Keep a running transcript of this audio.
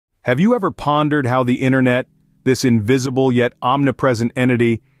Have you ever pondered how the internet, this invisible yet omnipresent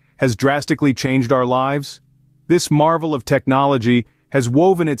entity, has drastically changed our lives? This marvel of technology has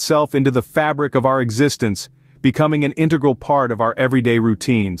woven itself into the fabric of our existence, becoming an integral part of our everyday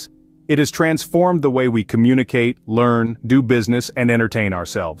routines. It has transformed the way we communicate, learn, do business, and entertain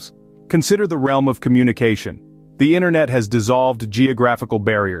ourselves. Consider the realm of communication. The internet has dissolved geographical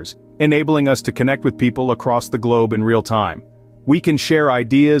barriers, enabling us to connect with people across the globe in real time. We can share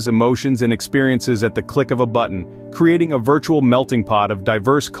ideas, emotions, and experiences at the click of a button, creating a virtual melting pot of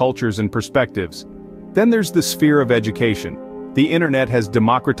diverse cultures and perspectives. Then there's the sphere of education. The internet has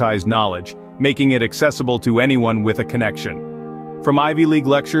democratized knowledge, making it accessible to anyone with a connection. From Ivy League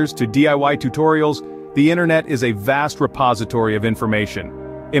lectures to DIY tutorials, the internet is a vast repository of information,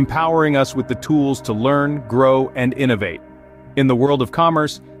 empowering us with the tools to learn, grow, and innovate. In the world of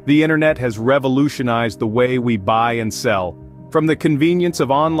commerce, the internet has revolutionized the way we buy and sell. From the convenience of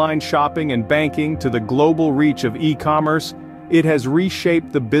online shopping and banking to the global reach of e-commerce, it has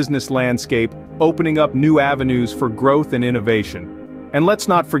reshaped the business landscape, opening up new avenues for growth and innovation. And let's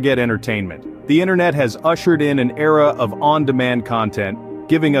not forget entertainment. The internet has ushered in an era of on-demand content,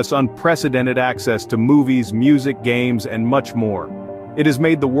 giving us unprecedented access to movies, music, games, and much more. It has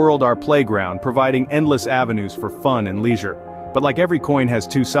made the world our playground, providing endless avenues for fun and leisure. But like every coin has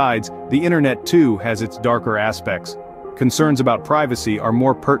two sides, the internet too has its darker aspects. Concerns about privacy are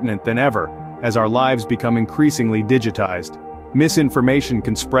more pertinent than ever, as our lives become increasingly digitized. Misinformation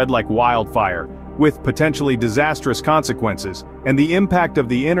can spread like wildfire, with potentially disastrous consequences, and the impact of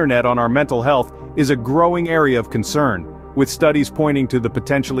the internet on our mental health is a growing area of concern, with studies pointing to the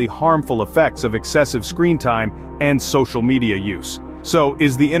potentially harmful effects of excessive screen time and social media use. So,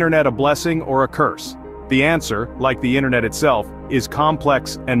 is the internet a blessing or a curse? The answer, like the internet itself, is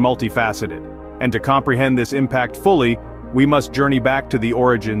complex and multifaceted. And to comprehend this impact fully, we must journey back to the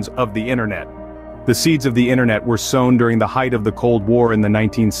origins of the internet. The seeds of the internet were sown during the height of the Cold War in the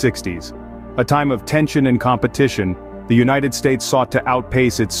 1960s. A time of tension and competition, the United States sought to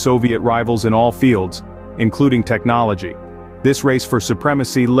outpace its Soviet rivals in all fields, including technology. This race for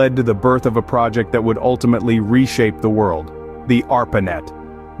supremacy led to the birth of a project that would ultimately reshape the world, the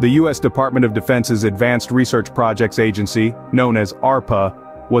ARPANET. The U.S. Department of Defense's Advanced Research Projects Agency, known as ARPA,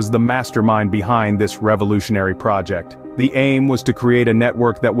 was the mastermind behind this revolutionary project. The aim was to create a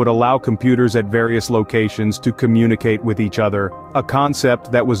network that would allow computers at various locations to communicate with each other, a concept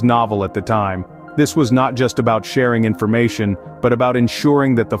that was novel at the time. This was not just about sharing information, but about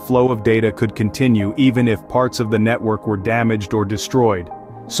ensuring that the flow of data could continue even if parts of the network were damaged or destroyed.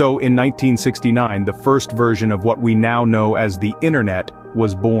 So in 1969, the first version of what we now know as the Internet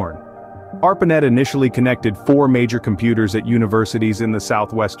was born. ARPANET initially connected 4 major computers at universities in the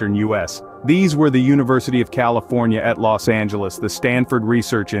southwestern U.S. These were the University of California at Los Angeles, the Stanford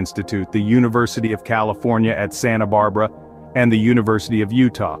Research Institute, the University of California at Santa Barbara, and the University of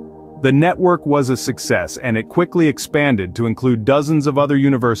Utah. The network was a success, and it quickly expanded to include dozens of other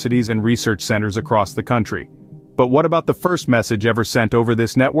universities and research centers across the country. But what about the first message ever sent over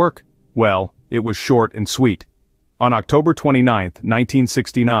this network? Well, it was short and sweet. On October 29,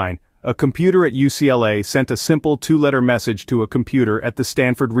 1969, a computer at UCLA sent a simple 2-letter message to a computer at the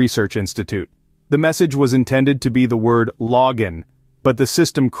Stanford Research Institute. The message was intended to be the word login, but the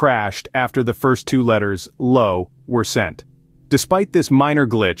system crashed after the first 2 letters, LO, were sent. Despite this minor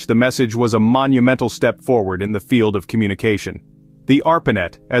glitch, the message was a monumental step forward in the field of communication. The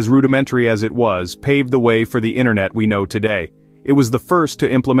ARPANET, as rudimentary as it was, paved the way for the internet we know today. It was the first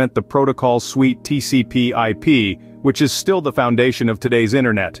to implement the protocol suite TCP/IP, which is still the foundation of today's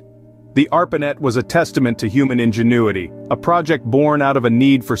internet. The ARPANET was a testament to human ingenuity, a project born out of a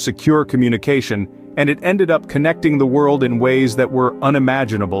need for secure communication, and it ended up connecting the world in ways that were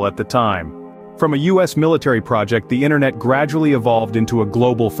unimaginable at the time. From a U.S. military project, the internet gradually evolved into a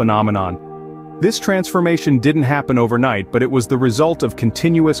global phenomenon. This transformation didn't happen overnight, but it was the result of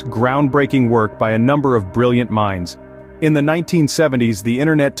continuous, groundbreaking work by a number of brilliant minds. In the 1970s, the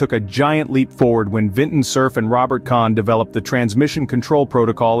internet took a giant leap forward when Vinton Cerf and Robert Kahn developed the Transmission Control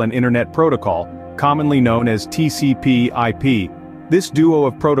Protocol and Internet Protocol, commonly known as TCP/IP. This duo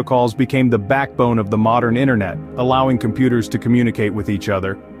of protocols became the backbone of the modern internet, allowing computers to communicate with each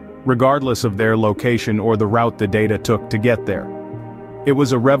other, regardless of their location or the route the data took to get there. It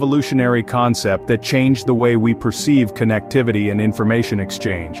was a revolutionary concept that changed the way we perceive connectivity and information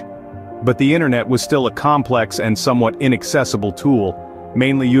exchange. But the internet was still a complex and somewhat inaccessible tool,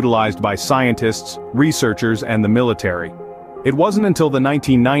 mainly utilized by scientists, researchers, and the military. It wasn't until the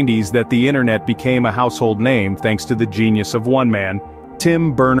 1990s that the internet became a household name thanks to the genius of one man,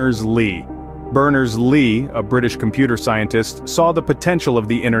 Tim Berners-Lee. Berners-Lee, a British computer scientist, saw the potential of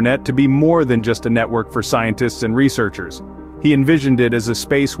the internet to be more than just a network for scientists and researchers. He envisioned it as a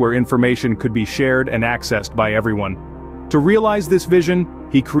space where information could be shared and accessed by everyone. To realize this vision,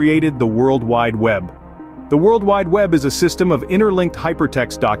 he created the World Wide Web. The World Wide Web is a system of interlinked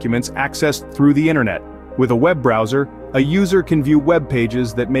hypertext documents accessed through the internet. With a web browser, a user can view web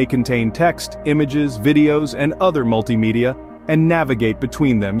pages that may contain text, images, videos, and other multimedia, and navigate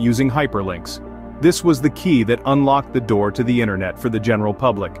between them using hyperlinks. This was the key that unlocked the door to the internet for the general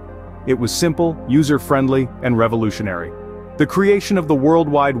public. It was simple, user-friendly, and revolutionary. The creation of the World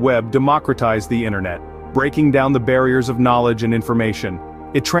Wide Web democratized the internet, breaking down the barriers of knowledge and information.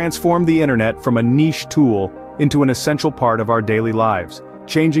 It transformed the internet from a niche tool into an essential part of our daily lives,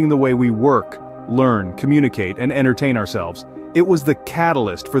 changing the way we work, learn, communicate, and entertain ourselves. It was the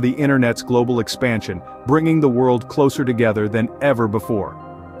catalyst for the internet's global expansion, bringing the world closer together than ever before.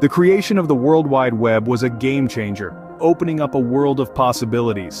 The creation of the World Wide Web was a game-changer, opening up a world of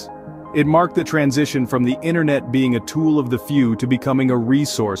possibilities. It marked the transition from the internet being a tool of the few to becoming a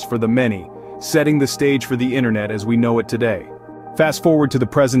resource for the many, setting the stage for the internet as we know it today. Fast forward to the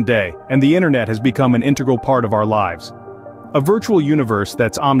present day, and the internet has become an integral part of our lives. A virtual universe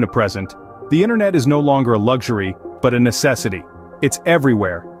that's omnipresent, the internet is no longer a luxury, but a necessity. It's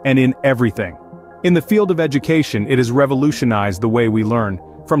everywhere, and in everything. In the field of education, it has revolutionized the way we learn.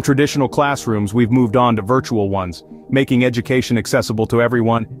 From traditional classrooms, we've moved on to virtual ones, making education accessible to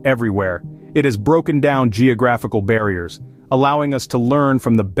everyone, everywhere. It has broken down geographical barriers, allowing us to learn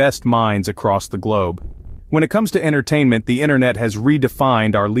from the best minds across the globe. When it comes to entertainment, the internet has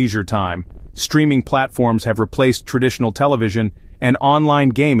redefined our leisure time. Streaming platforms have replaced traditional television, and online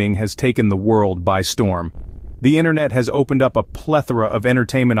gaming has taken the world by storm. The internet has opened up a plethora of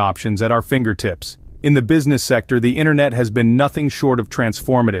entertainment options at our fingertips. In the business sector, the internet has been nothing short of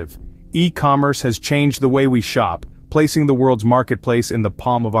transformative. E-commerce has changed the way we shop, placing the world's marketplace in the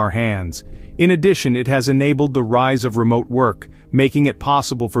palm of our hands. In addition, it has enabled the rise of remote work, making it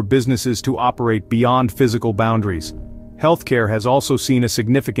possible for businesses to operate beyond physical boundaries. Healthcare has also seen a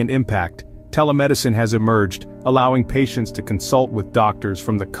significant impact. Telemedicine has emerged, allowing patients to consult with doctors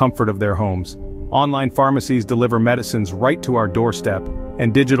from the comfort of their homes. Online pharmacies deliver medicines right to our doorstep,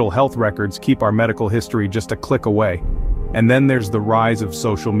 and digital health records keep our medical history just a click away. And then there's the rise of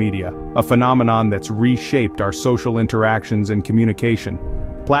social media, a phenomenon that's reshaped our social interactions and communication.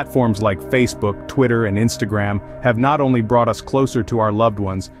 Platforms like Facebook, Twitter, and Instagram have not only brought us closer to our loved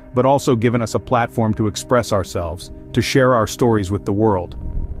ones, but also given us a platform to express ourselves, to share our stories with the world.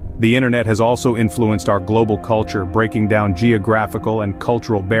 The internet has also influenced our global culture, breaking down geographical and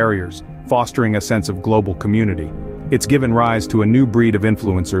cultural barriers, fostering a sense of global community. It's given rise to a new breed of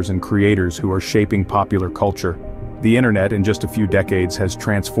influencers and creators who are shaping popular culture. The internet, in just a few decades, has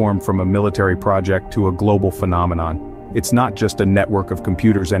transformed from a military project to a global phenomenon. It's not just a network of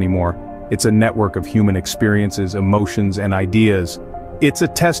computers anymore. It's a network of human experiences, emotions, and ideas. It's a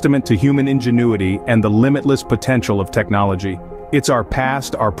testament to human ingenuity and the limitless potential of technology. It's our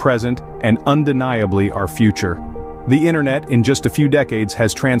past, our present, and undeniably our future. The internet, in just a few decades,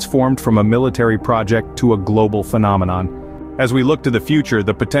 has transformed from a military project to a global phenomenon. As we look to the future,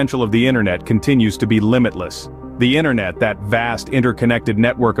 the potential of the internet continues to be limitless. The internet, that vast interconnected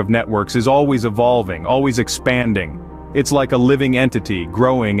network of networks, is always evolving, always expanding. It's like a living entity,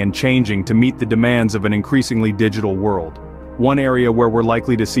 growing and changing to meet the demands of an increasingly digital world. One area where we're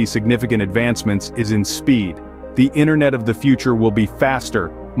likely to see significant advancements is in speed. The internet of the future will be faster,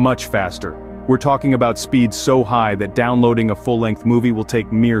 much faster. We're talking about speeds so high that downloading a full-length movie will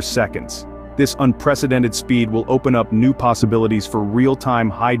take mere seconds. This unprecedented speed will open up new possibilities for real-time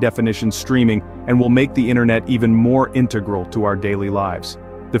high-definition streaming and will make the internet even more integral to our daily lives.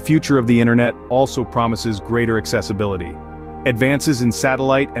 The future of the internet also promises greater accessibility. Advances in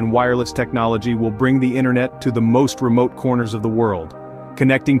satellite and wireless technology will bring the internet to the most remote corners of the world,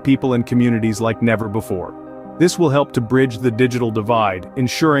 connecting people and communities like never before. This will help to bridge the digital divide,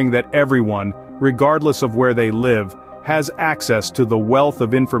 ensuring that everyone, regardless of where they live, has access to the wealth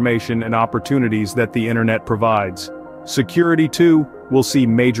of information and opportunities that the internet provides. Security, too, will see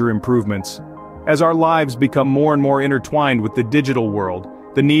major improvements. As our lives become more and more intertwined with the digital world,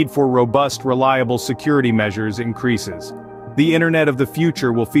 the need for robust, reliable security measures increases. The internet of the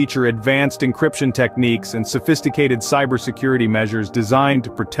future will feature advanced encryption techniques and sophisticated cybersecurity measures designed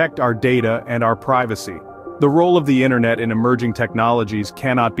to protect our data and our privacy. The role of the internet in emerging technologies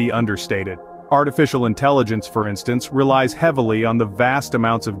cannot be understated. Artificial intelligence, for instance, relies heavily on the vast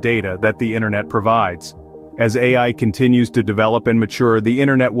amounts of data that the internet provides. As AI continues to develop and mature, the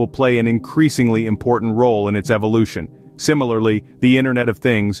internet will play an increasingly important role in its evolution. Similarly, the Internet of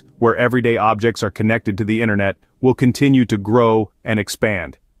Things, where everyday objects are connected to the Internet, will continue to grow and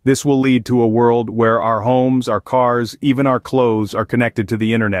expand. This will lead to a world where our homes, our cars, even our clothes are connected to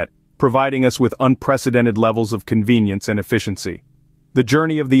the Internet, providing us with unprecedented levels of convenience and efficiency. The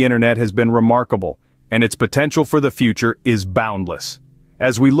journey of the Internet has been remarkable, and its potential for the future is boundless.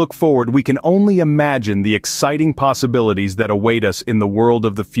 As we look forward, we can only imagine the exciting possibilities that await us in the world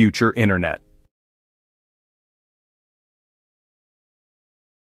of the future Internet.